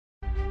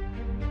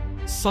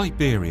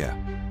Siberia,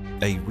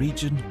 a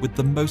region with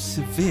the most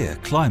severe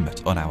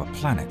climate on our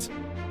planet.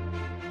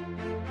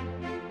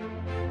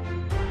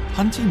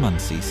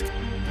 Khanty-Mansiysk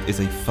is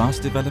a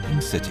fast-developing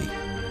city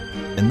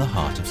in the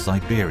heart of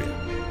Siberia.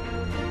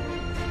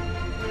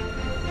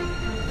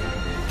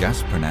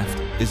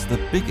 Gazpromneft is the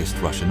biggest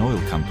Russian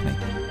oil company,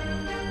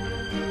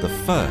 the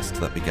first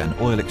that began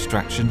oil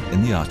extraction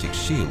in the Arctic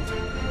Shield,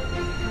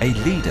 a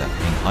leader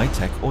in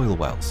high-tech oil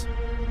wells.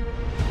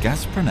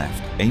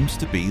 Gazpromneft aims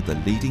to be the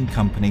leading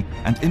company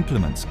and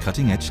implements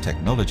cutting-edge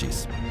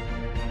technologies.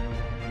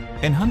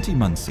 In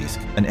Khanty-Mansiysk,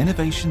 an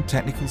innovation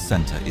technical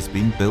center is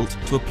being built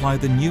to apply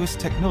the newest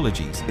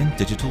technologies in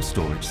digital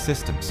storage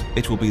systems.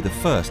 It will be the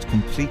first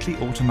completely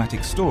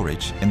automatic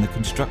storage in the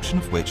construction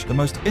of which the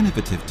most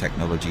innovative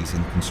technologies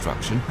in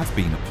construction have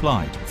been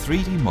applied.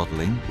 3D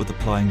modeling with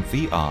applying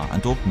VR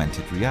and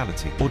augmented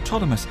reality.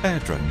 Autonomous air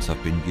drones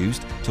have been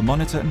used to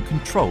monitor and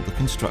control the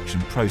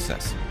construction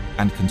process.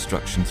 And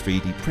construction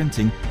 3D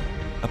printing,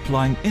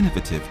 applying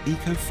innovative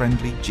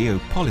eco-friendly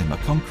geopolymer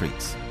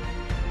concretes.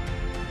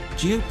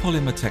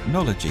 Geopolymer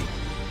technology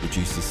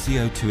reduces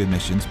CO2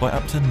 emissions by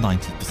up to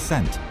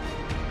 90%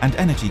 and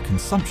energy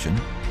consumption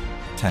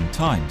 10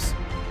 times.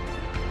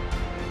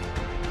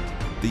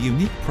 The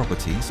unique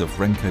properties of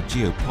RENCA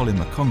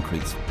geopolymer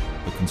concretes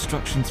for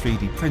construction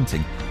 3D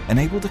printing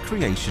enable the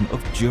creation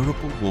of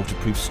durable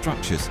waterproof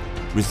structures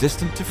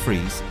resistant to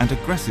freeze and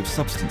aggressive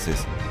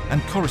substances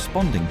and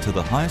corresponding to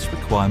the highest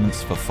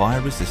requirements for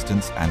fire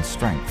resistance and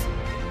strength.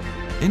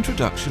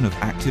 Introduction of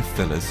active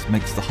fillers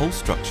makes the whole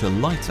structure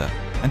lighter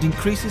and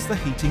increases the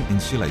heating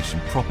insulation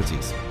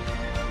properties.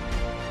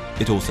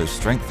 It also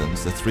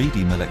strengthens the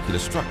 3D molecular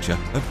structure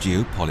of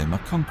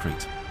geopolymer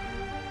concrete.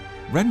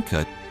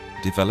 RENCA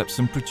develops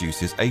and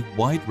produces a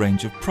wide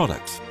range of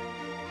products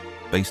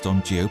based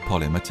on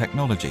geopolymer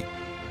technology.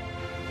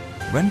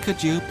 RENCA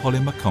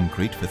geopolymer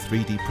concrete for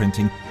 3D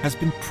printing has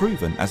been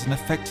proven as an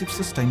effective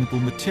sustainable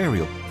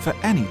material for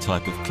any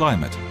type of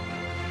climate,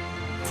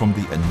 from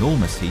the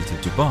enormous heat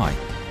of Dubai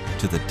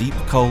to the deep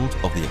cold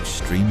of the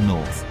extreme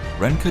north.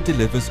 RENCA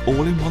delivers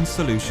all-in-one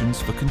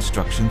solutions for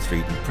construction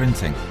 3D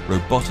printing,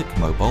 robotic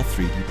mobile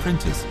 3D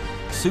printers,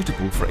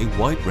 suitable for a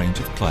wide range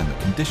of climate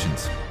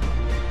conditions,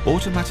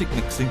 automatic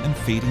mixing and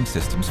feeding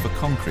systems for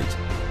concrete,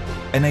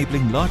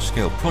 enabling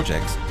large-scale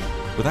projects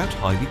without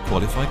highly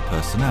qualified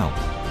personnel,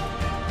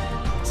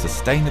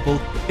 sustainable,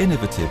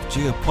 innovative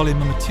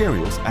geopolymer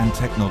materials and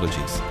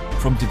technologies,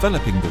 from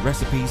developing the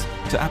recipes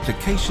to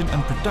application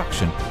and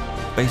production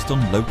based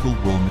on local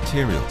raw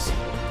materials.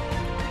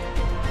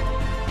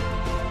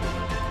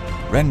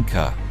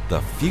 RENCA, the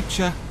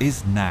future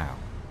is now.